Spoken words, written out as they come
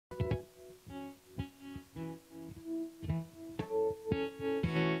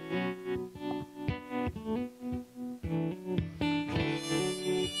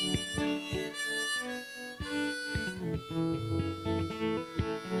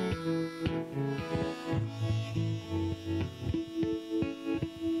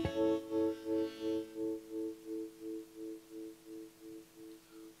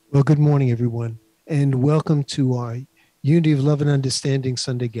Well, good morning, everyone, and welcome to our Unity of Love and Understanding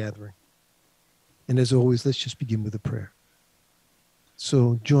Sunday gathering. And as always, let's just begin with a prayer.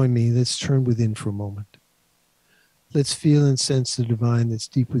 So join me. Let's turn within for a moment. Let's feel and sense the divine that's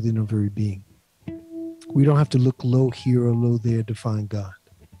deep within our very being. We don't have to look low here or low there to find God.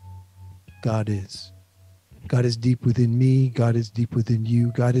 God is. God is deep within me. God is deep within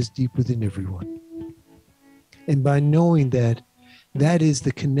you. God is deep within everyone. And by knowing that, that is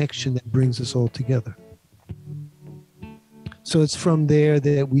the connection that brings us all together. So it's from there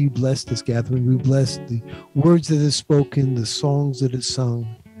that we bless this gathering. We bless the words that are spoken, the songs that are sung,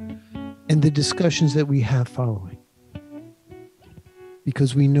 and the discussions that we have following.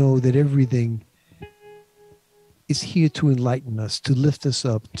 Because we know that everything is here to enlighten us, to lift us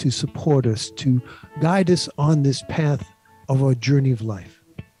up, to support us, to guide us on this path of our journey of life.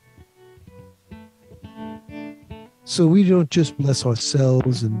 So we don't just bless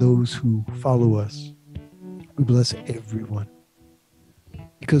ourselves and those who follow us. We bless everyone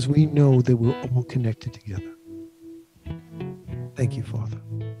because we know that we're all connected together. Thank you, Father.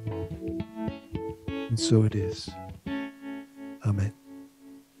 And so it is. Amen.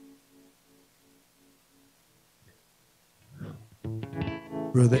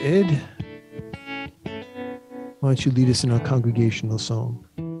 Brother Ed, why don't you lead us in our congregational song?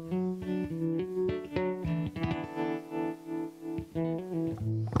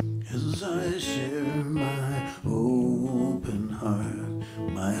 As I share my open heart,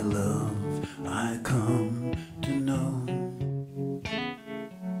 my love I come to know.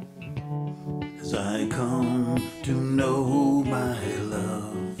 As I come to know my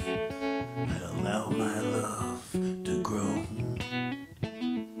love, I allow my love to grow.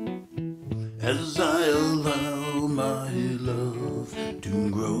 As I allow my love to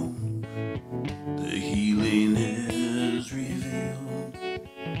grow, the healing is revealed.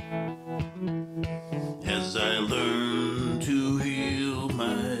 As I learn to heal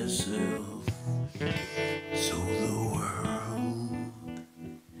myself, so the world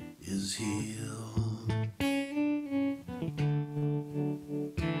is healed.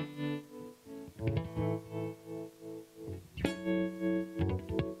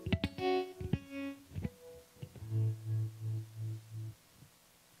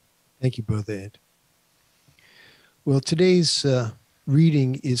 Thank you, Brother Ed. Well, today's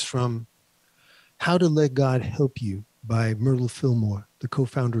reading is from How to Let God Help You by Myrtle Fillmore, the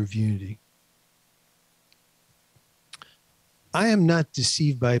co-founder of Unity. I am not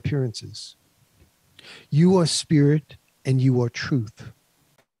deceived by appearances. You are spirit and you are truth.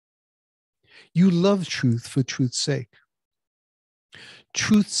 You love truth for truth's sake.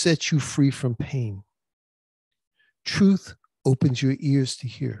 Truth sets you free from pain. Truth opens your ears to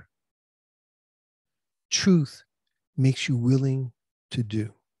hear. Truth makes you willing to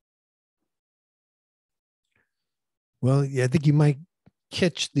do. Well, yeah, I think you might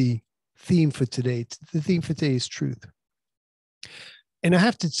catch the theme for today. The theme for today is truth. And I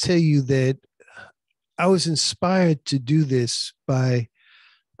have to tell you that I was inspired to do this by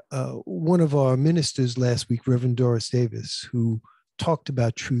one of our ministers last week, Reverend Doris Davis, who talked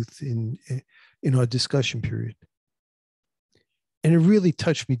about truth in our discussion period. And it really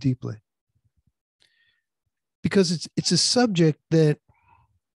touched me deeply. Because it's a subject that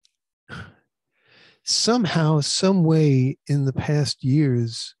somehow, some way in the past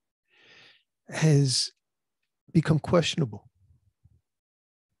years has become questionable.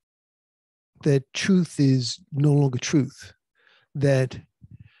 That truth is no longer truth. That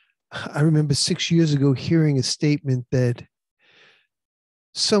I remember 6 years ago hearing a statement that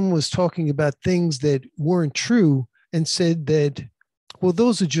someone was talking about things that weren't true and said that, well,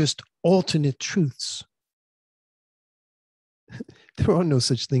 those are just alternate truths. There are no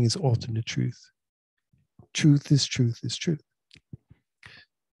such thing as alternate truth. Truth is truth is truth.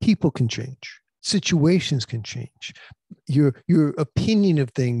 People can change. Situations can change. Your opinion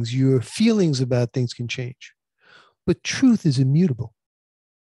of things, your feelings about things can change. But truth is immutable.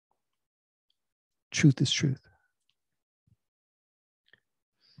 Truth is truth.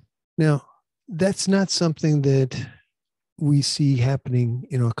 Now, that's not something that we see happening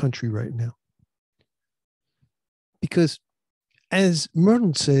in our country right now. Because as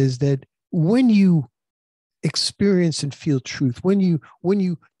Myrtle says, that when you experience and feel truth, when you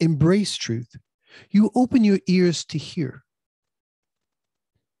embrace truth, you open your ears to hear.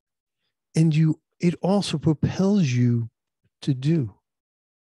 And it also propels you to do.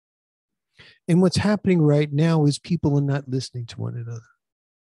 And what's happening right now is people are not listening to one another.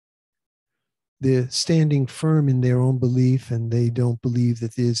 They're standing firm in their own belief, and they don't believe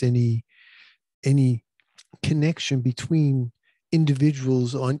that there's any connection between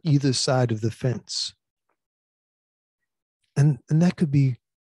individuals on either side of the fence. And that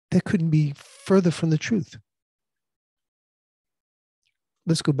couldn't be further from the truth.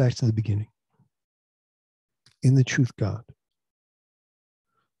 Let's go back to the beginning. In the truth, God.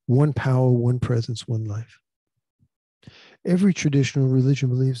 One power, one presence, one life. Every traditional religion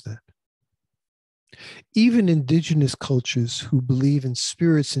believes that. Even indigenous cultures who believe in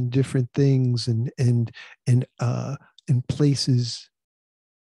spirits and different things and in places,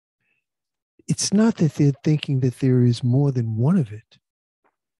 it's not that they're thinking that there is more than one of it.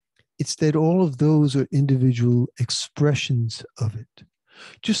 It's that all of those are individual expressions of it.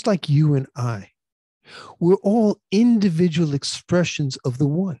 Just like you and I. We're all individual expressions of the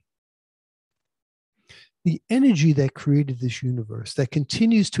one. The energy that created this universe, that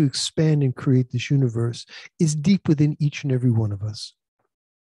continues to expand and create this universe, is deep within each and every one of us.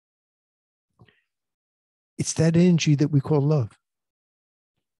 It's that energy that we call love.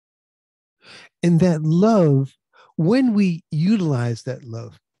 And that love, when we utilize that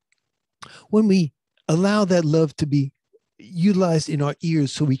love, when we allow that love to be utilized in our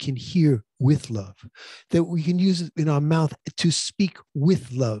ears so we can hear with love, that we can use it in our mouth to speak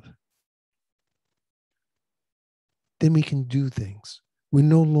with love, then we can do things. We're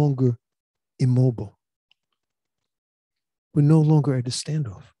no longer immobile. We're no longer at a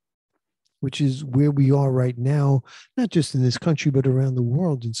standoff, which is where we are right now, not just in this country, but around the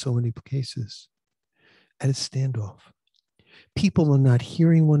world in so many cases, at a standoff. People are not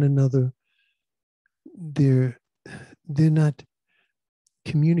hearing one another. They're not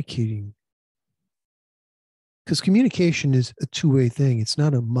communicating. Because communication is a two-way thing. It's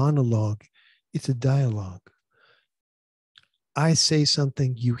not a monologue. It's a dialogue. I say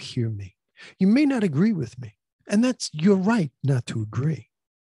something, you hear me. You may not agree with me. And that's your right not to agree.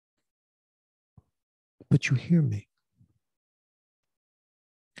 But you hear me.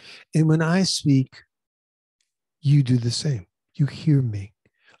 And when I speak, you do the same. You hear me.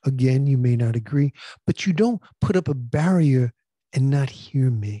 Again, you may not agree, but you don't put up a barrier and not hear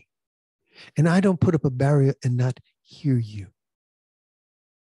me. And I don't put up a barrier and not hear you.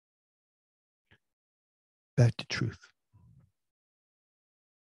 Back to truth.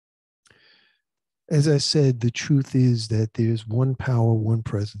 As I said, the truth is that there's one power, one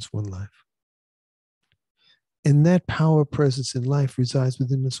presence, one life. And that power, presence, and life resides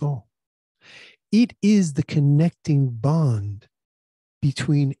within us all. It is the connecting bond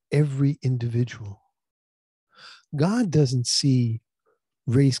between every individual. God doesn't see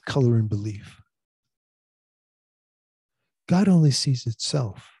race, color, and belief. God only sees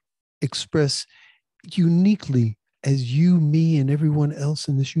itself expressed uniquely as you, me, and everyone else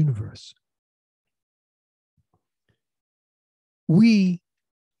in this universe. We,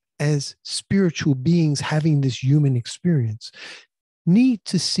 as spiritual beings having this human experience, need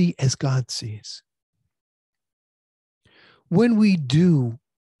to see as God sees. When we do,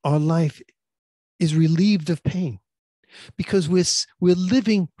 our life is relieved of pain because we're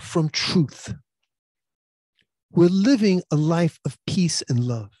living from truth. We're living a life of peace and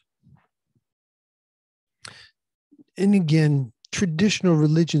love. And again, traditional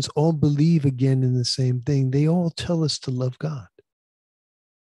religions all believe again in the same thing. They all tell us to love God.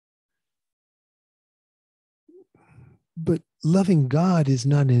 But loving God is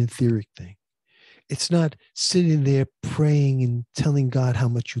not an etheric thing. It's not sitting there praying and telling God how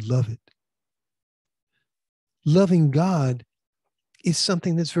much you love it. Loving God is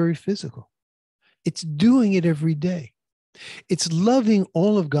something that's very physical. It's doing it every day. It's loving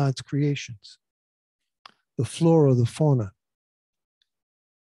all of God's creations. The flora, the fauna,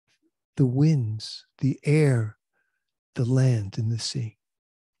 the winds, the air, the land, and the sea.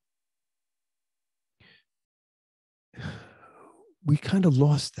 We kind of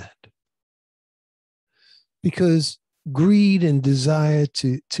lost that because greed and desire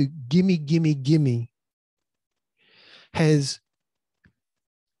to gimme has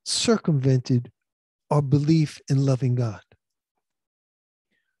circumvented our belief in loving God.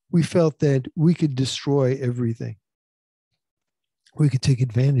 We felt that we could destroy everything. We could take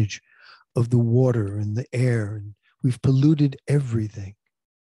advantage of the water and the air, and we've polluted everything.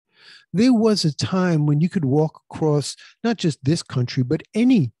 There was a time when you could walk across not just this country, but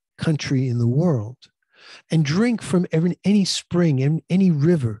any country in the world and drink from any spring, any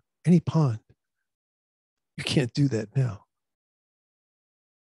river, any pond. You can't do that now.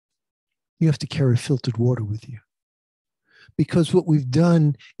 You have to carry filtered water with you. Because what we've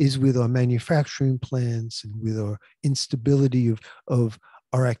done is with our manufacturing plants and with our instability of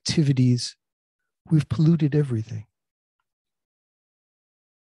our activities, we've polluted everything.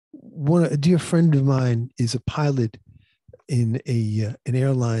 A dear friend of mine is a pilot in an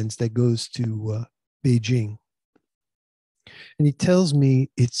airlines that goes to Beijing. And he tells me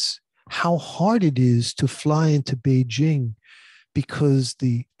it's how hard it is to fly into Beijing because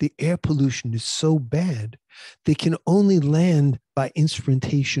the air pollution is so bad. They can only land by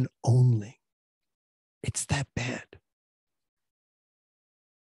instrumentation only. It's that bad.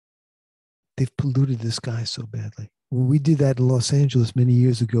 They've polluted the sky so badly. When we did that in Los Angeles many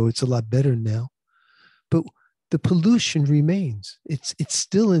years ago, it's a lot better now. But the pollution remains. It's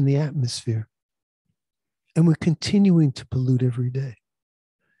still in the atmosphere. And we're continuing to pollute every day.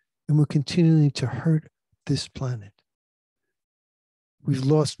 And we're continuing to hurt this planet. We've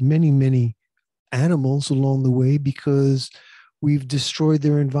lost many, many animals along the way because we've destroyed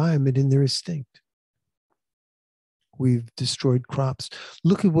their environment and their instinct. We've destroyed crops.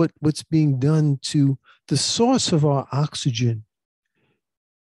 Look at what's being done to the source of our oxygen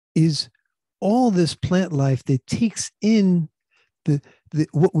is all this plant life that takes in the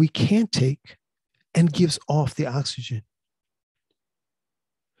what we can't take and gives off the oxygen.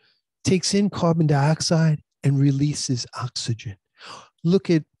 Takes in carbon dioxide and releases oxygen. Look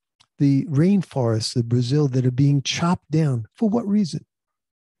at the rainforests of Brazil that are being chopped down. For what reason?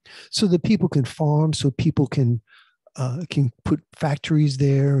 So that people can farm, so people can put factories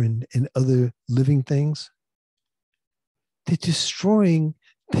there and other living things. They're destroying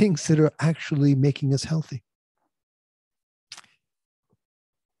things that are actually making us healthy.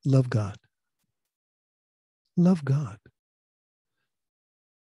 Love God. Love God.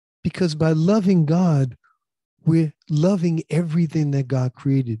 Because by loving God, we're loving everything that God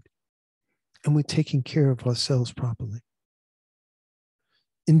created, and we're taking care of ourselves properly.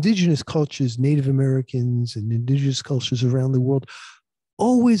 Indigenous cultures, Native Americans and indigenous cultures around the world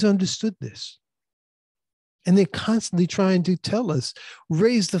always understood this. And they're constantly trying to tell us,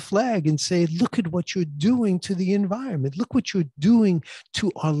 raise the flag and say, look at what you're doing to the environment. Look what you're doing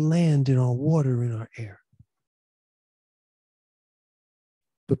to our land and our water and our air.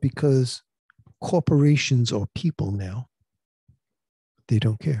 But because corporations are people now, they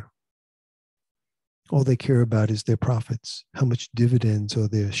don't care. All they care about is their profits. How much dividends are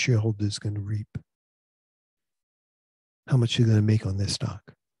their shareholders going to reap? How much are they going to make on their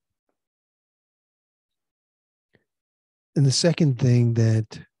stock? And the second thing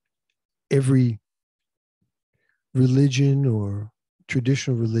that every religion or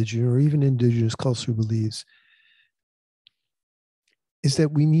traditional religion or even indigenous culture believes is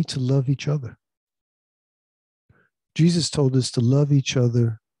that we need to love each other. Jesus told us to love each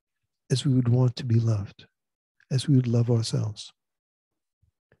other as we would want to be loved, as we would love ourselves.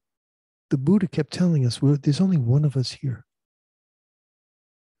 The Buddha kept telling us, well, there's only one of us here.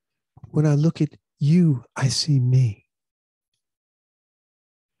 When I look at you, I see me.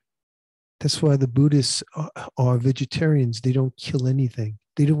 That's why the Buddhists are vegetarians. They don't kill anything.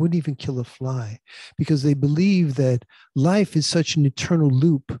 They wouldn't even kill a fly because they believe that life is such an eternal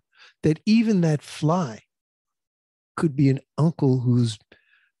loop that even that fly could be an uncle who's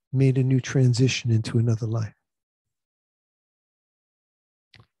made a new transition into another life.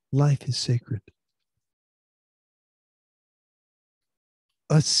 Life is sacred.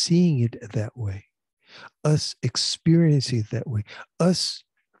 Us seeing it that way, us experiencing it that way, us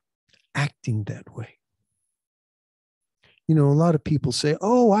acting that way. You know, a lot of people say,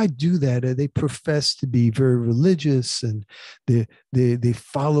 oh, I do that. They profess to be very religious and they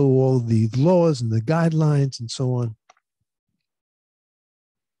follow all the laws and the guidelines and so on.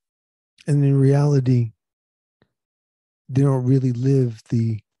 And in reality, they don't really live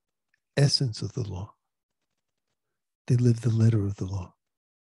the essence of the law. They live the letter of the law.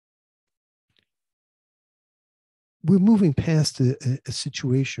 We're moving past a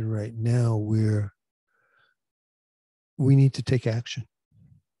situation right now where we need to take action.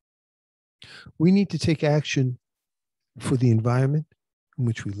 We need to take action for the environment in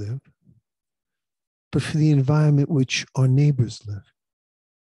which we live, but for the environment which our neighbors live.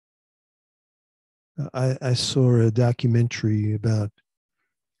 I saw a documentary about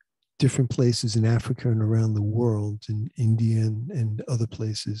different places in Africa and around the world, in India and other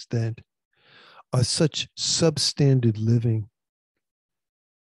places, that are such substandard living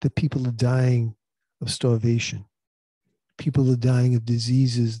that people are dying of starvation. People are dying of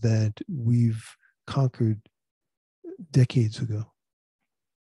diseases that we've conquered decades ago.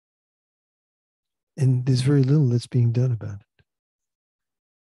 And there's very little that's being done about it.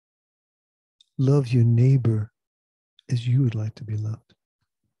 Love your neighbor as you would like to be loved.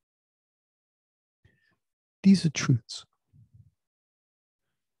 These are truths.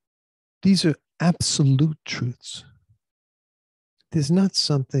 These are absolute truths. There's not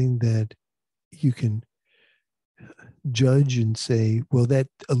something that you can judge and say, well, that's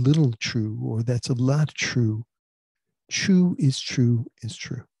a little true, or that's a lot true. True is true is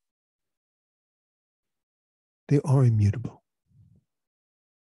true. They are immutable.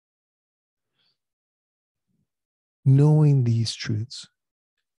 Knowing these truths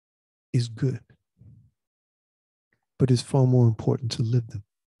is good, but it's far more important to live them.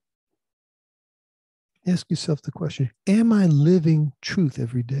 Ask yourself the question, am I living truth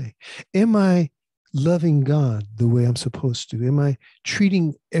every day? Am I loving God the way I'm supposed to? Am I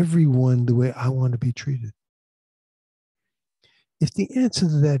treating everyone the way I want to be treated? If the answer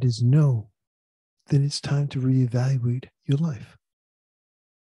to that is no, then it's time to reevaluate your life.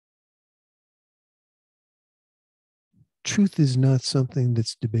 Truth is not something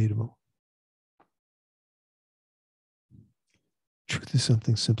that's debatable. Truth is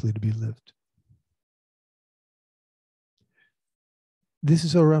something simply to be lived. This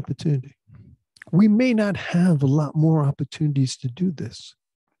is our opportunity. We may not have a lot more opportunities to do this.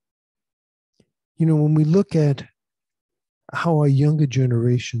 You know, when we look at how our younger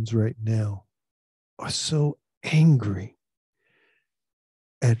generations right now are so angry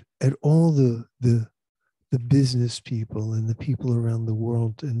at all the business people and the people around the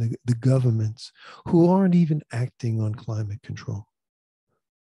world and the governments who aren't even acting on climate control,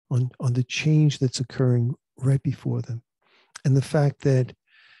 on the change that's occurring right before them. And the fact that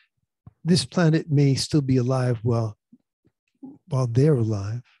this planet may still be alive while they're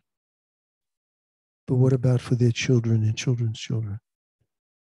alive. But what about for their children and children's children?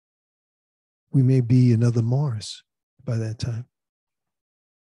 We may be another Mars by that time,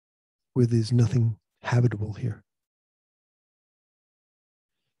 where there's nothing habitable here.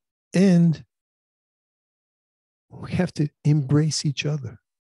 And we have to embrace each other.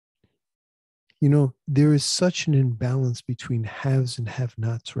 You know, there is such an imbalance between haves and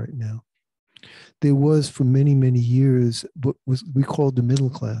have-nots right now. There was for many, many years what we called the middle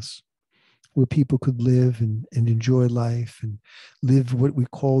class, where people could live and enjoy life and live what we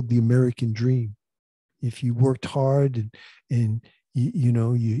called the American dream. If you worked hard and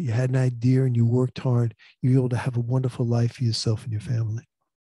you had an idea and you worked hard, you were able to have a wonderful life for yourself and your family.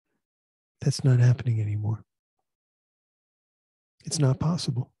 That's not happening anymore. It's not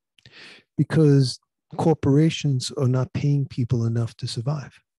possible because corporations are not paying people enough to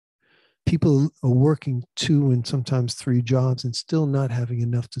survive. People are working 2 and sometimes 3 jobs and still not having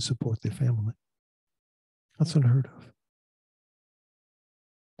enough to support their family. That's unheard of.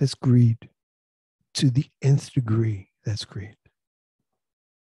 That's greed. To the nth degree, that's greed.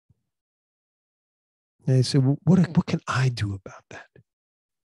 And I say, well, what can I do about that?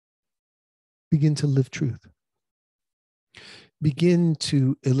 Begin to live truth. Begin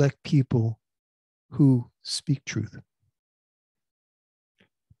to elect people who speak truth.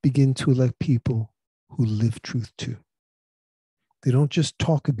 Begin to elect people who live truth too. They don't just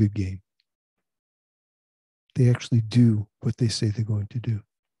talk a good game. They actually do what they say they're going to do.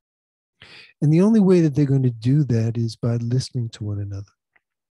 And the only way that they're going to do that is by listening to one another.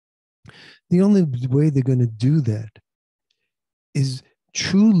 The only way they're going to do that is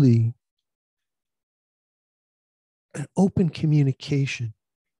truly an open communication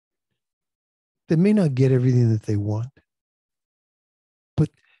that may not get everything that they want, but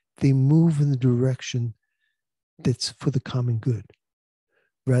they move in the direction that's for the common good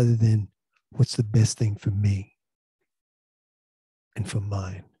rather than what's the best thing for me and for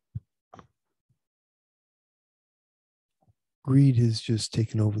mine. Greed has just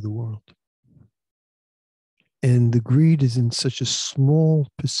taken over the world. And the greed is in such a small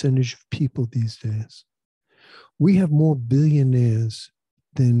percentage of people these days. We have more billionaires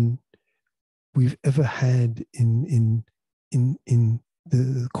than we've ever had in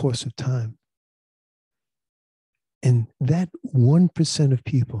the course of time. And that 1% of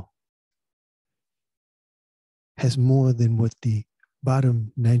people has more than what the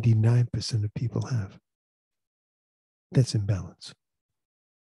bottom 99% of people have. That's imbalance.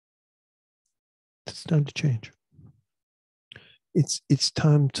 It's time to change. It's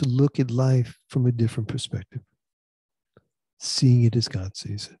time to look at life from a different perspective. Seeing it as God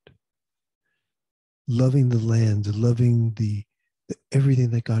sees it. Loving the land, loving the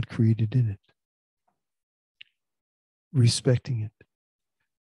everything that God created in it. Respecting it.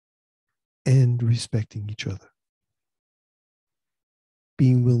 And respecting each other.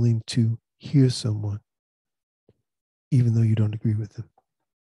 Being willing to hear someone even though you don't agree with them.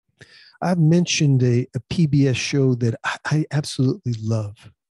 I've mentioned a PBS show that I absolutely love.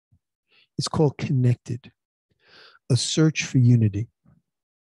 It's called Connected, A Search for Unity.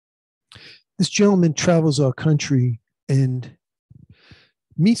 This gentleman travels our country and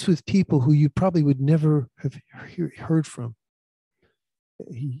meets with people who you probably would never have heard from.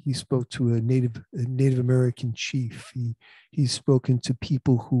 He spoke to a Native American chief. He's spoken to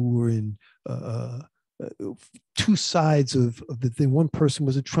people who were in two sides of the thing. One person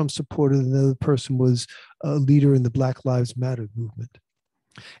was a Trump supporter, and the other person was a leader in the Black Lives Matter movement,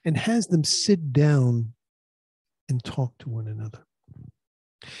 and has them sit down and talk to one another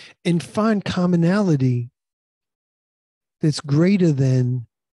and find commonality that's greater than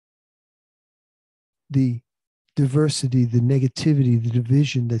the diversity, the negativity, the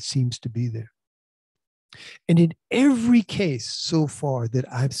division that seems to be there. And in every case so far that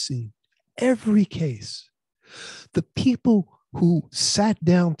I've seen, every case, the people who sat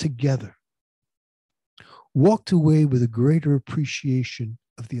down together walked away with a greater appreciation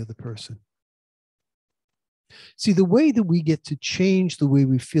of the other person. See, the way that we get to change the way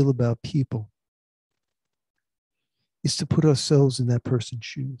we feel about people is to put ourselves in that person's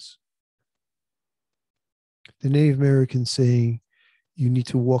shoes. The Native American saying, you need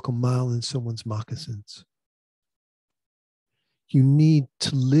to walk a mile in someone's moccasins. You need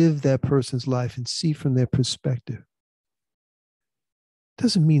to live that person's life and see from their perspective.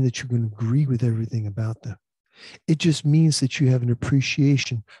 Doesn't mean that you're going to agree with everything about them. It just means that you have an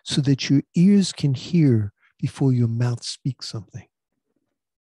appreciation so that your ears can hear before your mouth speaks something.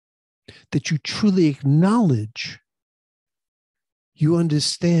 That you truly acknowledge, you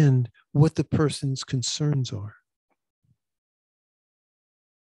understand what the person's concerns are.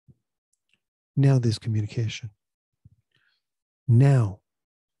 Now there's communication. Now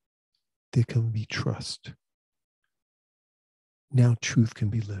there can be trust. Now truth can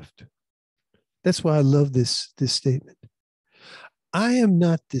be lived. That's why I love this statement. I am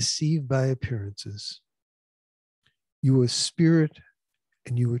not deceived by appearances. You are spirit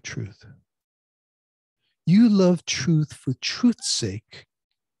and you are truth. You love truth for truth's sake.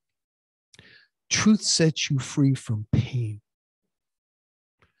 Truth sets you free from pain.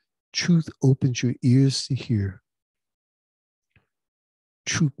 Truth opens your ears to hear.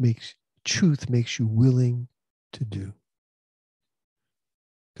 Truth makes you willing to do.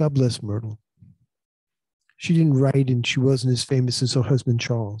 God bless Myrtle. She didn't write and she wasn't as famous as her husband,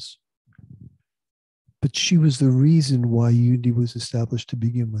 Charles. But she was the reason why Unity was established to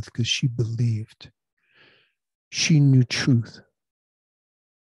begin with, because she believed. She knew truth.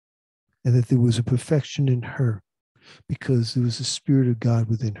 And that there was a perfection in her because there was the Spirit of God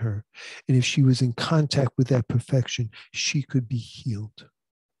within her. And if she was in contact with that perfection, she could be healed.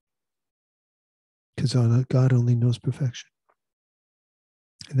 Because God only knows perfection.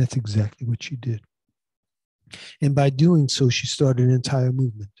 And that's exactly what she did. And by doing so, she started an entire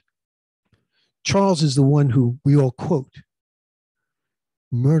movement. Charles is the one who we all quote.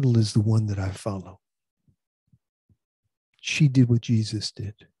 Myrtle is the one that I follow. She did what Jesus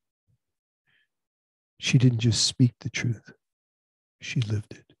did. She didn't just speak the truth. She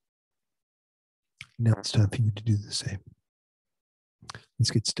lived it. Now it's time for you to do the same.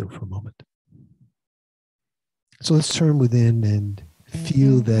 Let's get still for a moment. So let's turn within and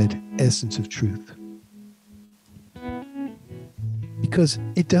feel that essence of truth. Because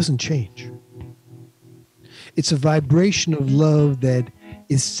it doesn't change. It's a vibration of love that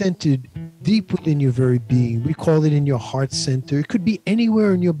is centered deep within your very being. We call it in your heart center. It could be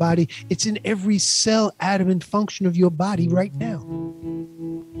anywhere in your body. It's in every cell, atom, and function of your body right now.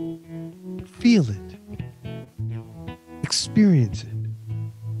 Feel it. Experience it.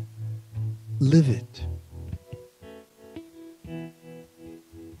 Live it.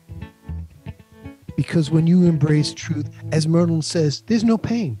 Because when you embrace truth, as Myrtle says, there's no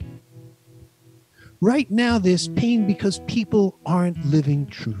pain. Right now, there's pain because people aren't living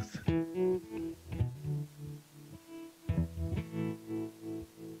truth.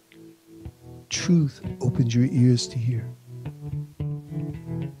 Truth opens your ears to hear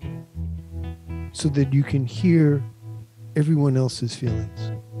so that you can hear everyone else's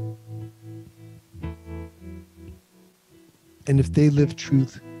feelings. And if they live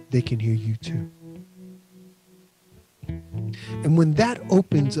truth, they can hear you too. And when that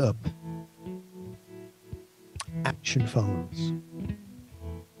opens up, action follows.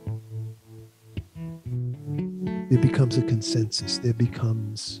 There becomes a consensus. There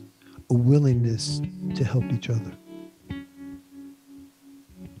becomes a willingness to help each other.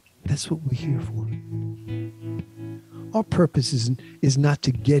 That's what we're here for. Our purpose is not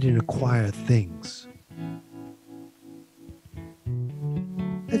to get and acquire things.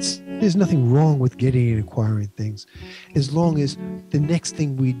 There's nothing wrong with getting and acquiring things, as long as the next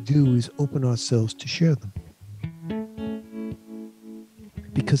thing we do is open ourselves to share them.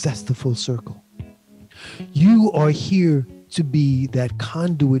 Because that's the full circle. You are here to be that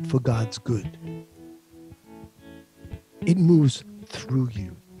conduit for God's good. It moves through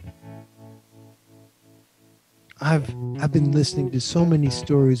you. I've been listening to so many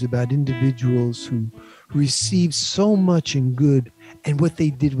stories about individuals who received so much in good, and what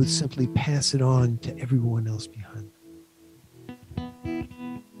they did was simply pass it on to everyone else behind them.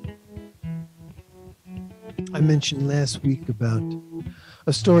 I mentioned last week about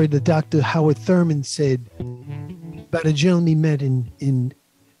a story that Dr. Howard Thurman said about a gentleman he met in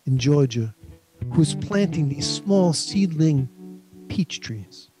Georgia who's planting these small seedling peach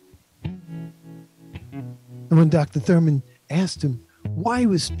trees. And when Dr. Thurman asked him why he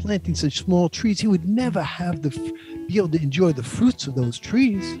was planting such small trees, he would never have be able to enjoy the fruits of those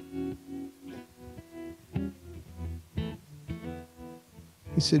trees.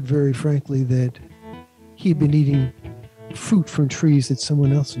 He said very frankly that he'd been eating fruit from trees that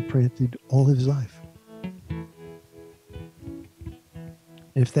someone else had planted all his life.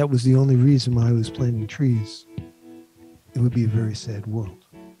 And if that was the only reason why I was planting trees, it would be a very sad world.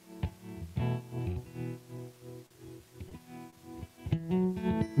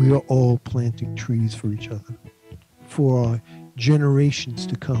 We are all planting trees for each other, for our generations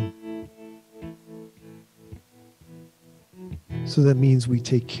to come. So that means we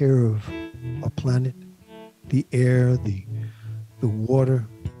take care of our planet, the air, the water,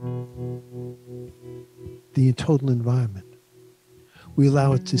 the total environment. We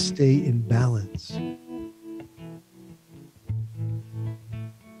allow it to stay in balance.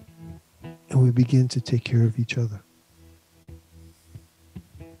 And we begin to take care of each other.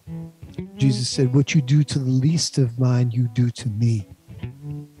 Jesus said, what you do to the least of mine, you do to me.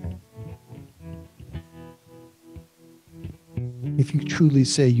 If you truly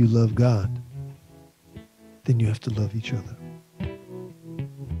say you love God, then you have to love each other.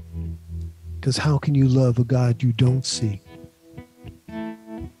 Because how can you love a God you don't see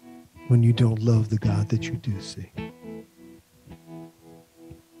when you don't love the God that you do see?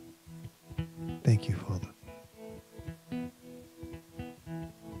 Thank you, Father.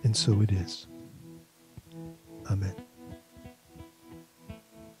 And so it is. Amen.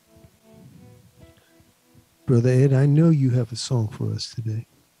 Brother Ed, I know you have a song for us today.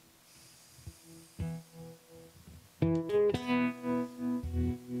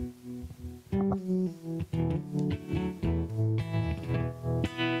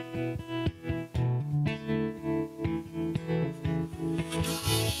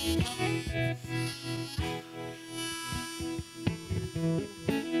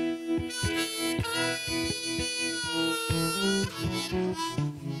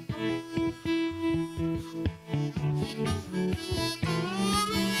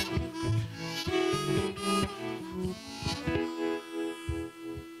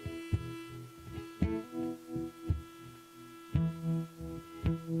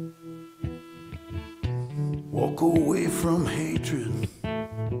 Walk away from hatred.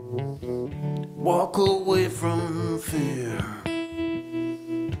 Walk away from fear.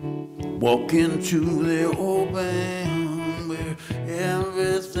 Walk into the open where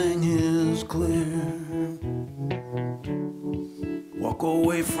everything is clear. Walk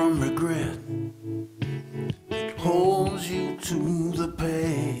away from regret. It holds you to the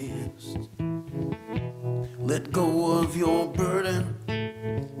past. Let go of your burden.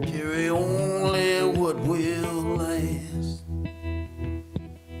 Carry only what will last.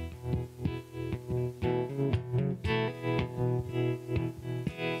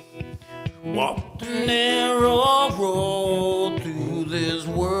 Walk the narrow road through this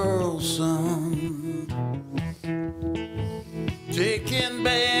world, son. Taking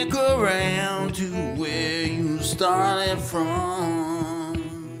back around to where you started from.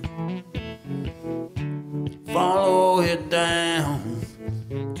 Follow it down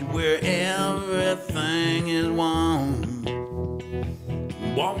to where everything is one.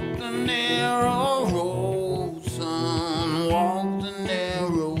 Walk the narrow road, son. Walk the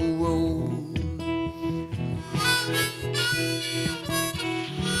narrow road.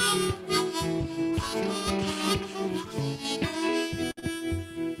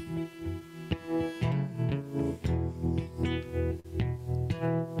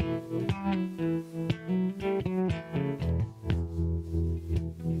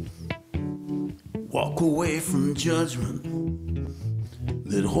 Walk away from judgment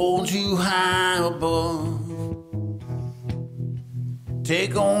that holds you high above.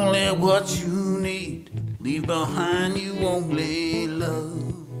 Take only what you need. Leave behind you only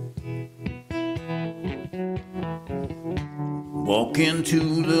love. Walk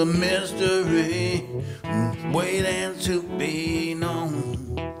into the mystery, waiting to be known.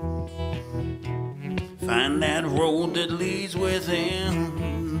 Find Find that road that leads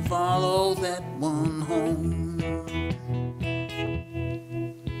within. Follow that one home.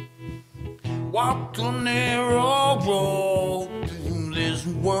 Walk the narrow road through this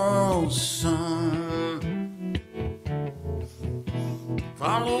world, son.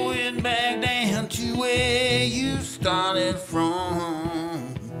 Follow it back down to where you started from.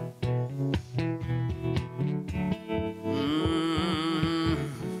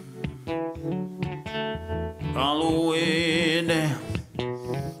 Follow it down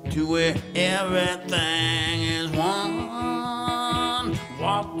to where everything is one.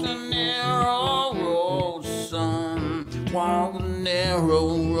 Walk the narrow road, son. Walk the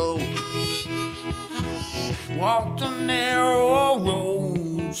narrow road. Walk the narrow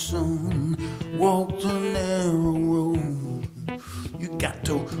road, son. Walk the narrow road. You got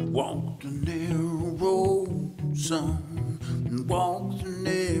to walk the narrow road, son. Walk the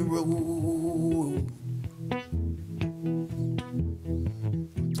narrow road.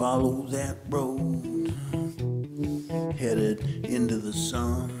 Follow that road, headed into the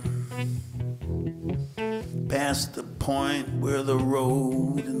sun. Past the point where the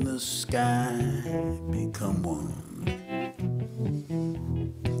road and the sky become one.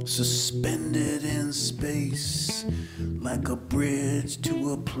 Suspended in space, like a bridge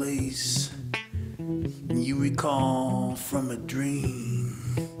to a place you recall from a dream,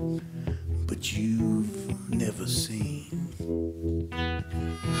 but you've never seen.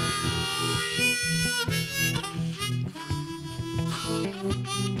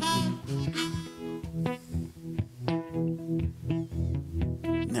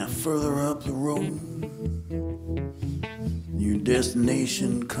 Now further up the road, your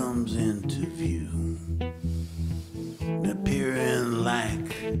destination comes into view, appearing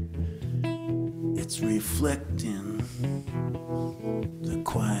like it's reflecting the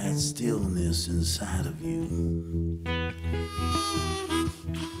quiet stillness inside of you.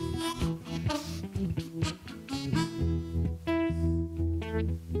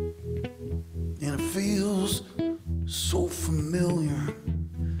 And it feels so familiar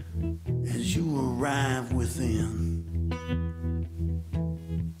as you arrive within.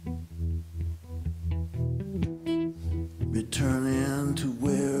 Returning to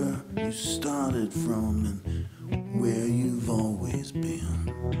where you started from and where you've always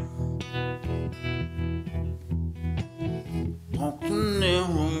been. Walk the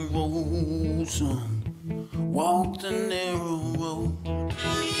narrow road, son. Walk the narrow road.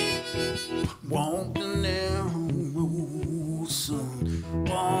 Walk the narrow road, son.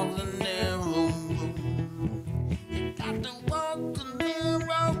 Walk the narrow road. You got to walk the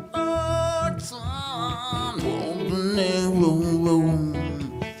narrow road, son. Walk the narrow road.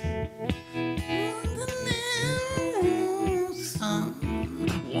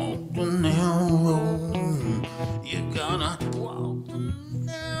 Walk the narrow road. You gotta walk the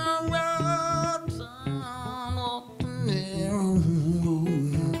narrow road, son. Walk the narrow road.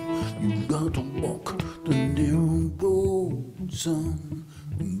 You gotta walk the narrow road, son.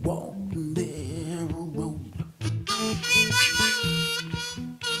 Walk the narrow road.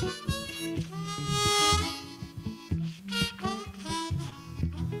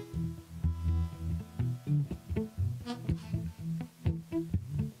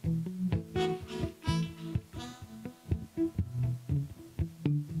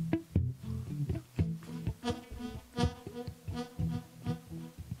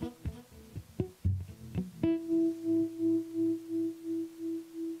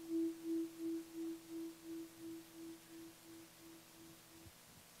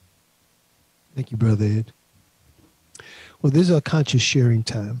 Thank you, Brother Ed. Well, this is our conscious sharing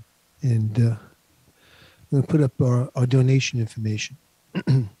time, and I'm going to put up our donation information.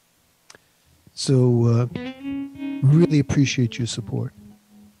 So really appreciate your support.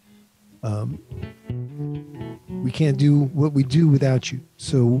 We can't do what we do without you,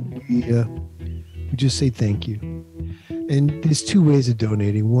 so we just say thank you. And there's two ways of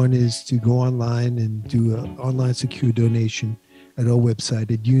donating. One is to go online and do an online secure donation at our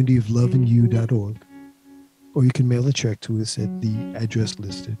website at unityofloveandyou.org, or you can mail a check to us at the address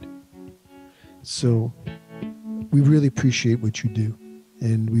listed. So we really appreciate what you do,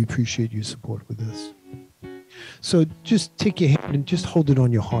 and we appreciate your support with us. So just take your hand and just hold it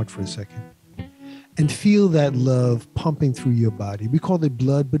on your heart for a second and feel that love pumping through your body. We call it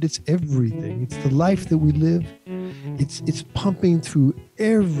blood, but it's everything. It's the life that we live. It's pumping through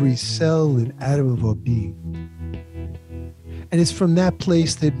every cell and atom of our being. And it's from that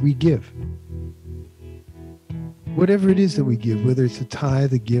place that we give. Whatever it is that we give, whether it's a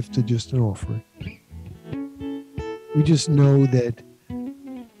tithe, a gift, or just an offering. We just know that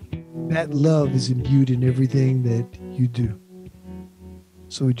that love is imbued in everything that you do.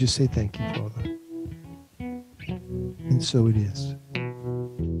 So we just say thank you, Father. And so it is.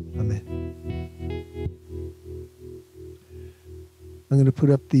 Amen. I'm going to put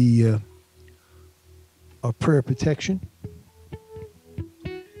up our prayer protection.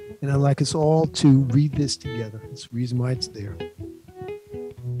 And I'd like us all to read this together. That's the reason why it's there.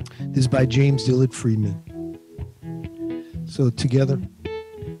 This is by James Dillard Freeman. So together,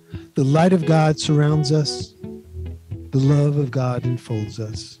 the light of God surrounds us. The love of God enfolds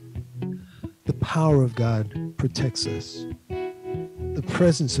us. The power of God protects us. The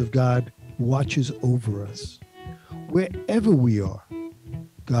presence of God watches over us. Wherever we are,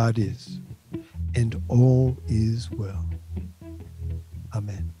 God is, and all is well.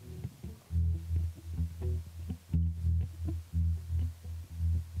 Amen.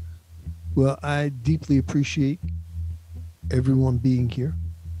 Well, I deeply appreciate everyone being here.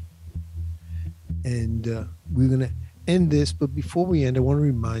 And we're going to end this. But before we end, I want to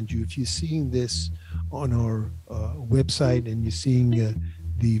remind you, if you're seeing this on our website and you're seeing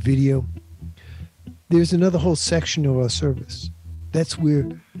the video, there's another whole section of our service. That's where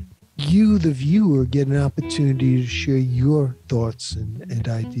you, the viewer, get an opportunity to share your thoughts and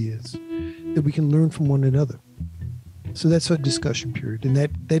ideas that we can learn from one another. So that's our discussion period. And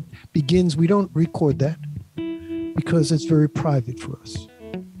that begins, we don't record that because it's very private for us.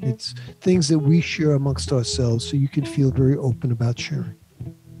 It's things that we share amongst ourselves so you can feel very open about sharing.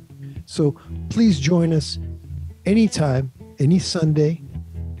 So please join us anytime, any Sunday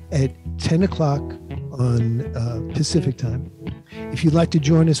at 10 o'clock on Pacific time. If you'd like to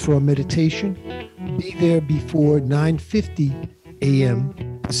join us for a meditation, be there before 9:50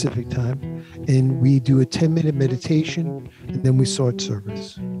 a.m. Pacific time, and we do a 10-minute meditation, and then we start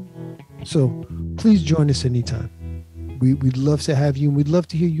service. So please join us anytime. We'd love to have you, and we'd love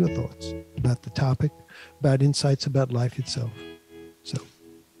to hear your thoughts about the topic, about insights about life itself.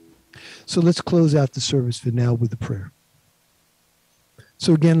 So let's close out the service for now with a prayer.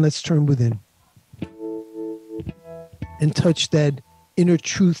 So again, let's turn within and touch that inner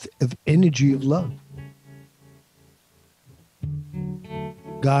truth of energy of love.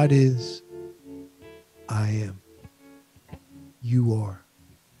 God is, I am, you are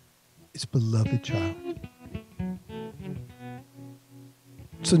His beloved child.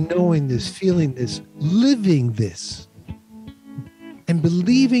 So knowing this, feeling this, living this, and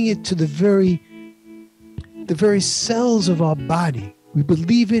believing it to the very cells of our body, we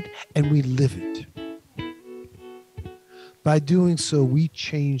believe it and we live it. By doing so, we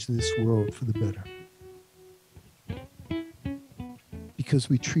change this world for the better. Because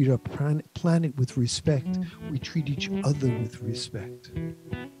we treat our planet with respect, we treat each other with respect.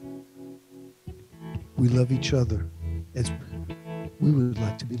 We love each other as we would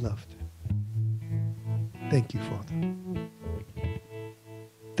like to be loved. Thank you, Father.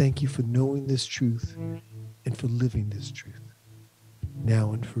 Thank you for knowing this truth and for living this truth,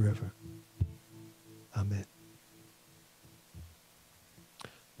 now and forever. Amen.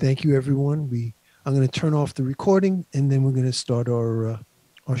 Thank you, everyone. I'm going to turn off the recording, and then we're going to start our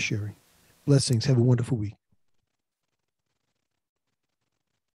sharing. Blessings. Have a wonderful week.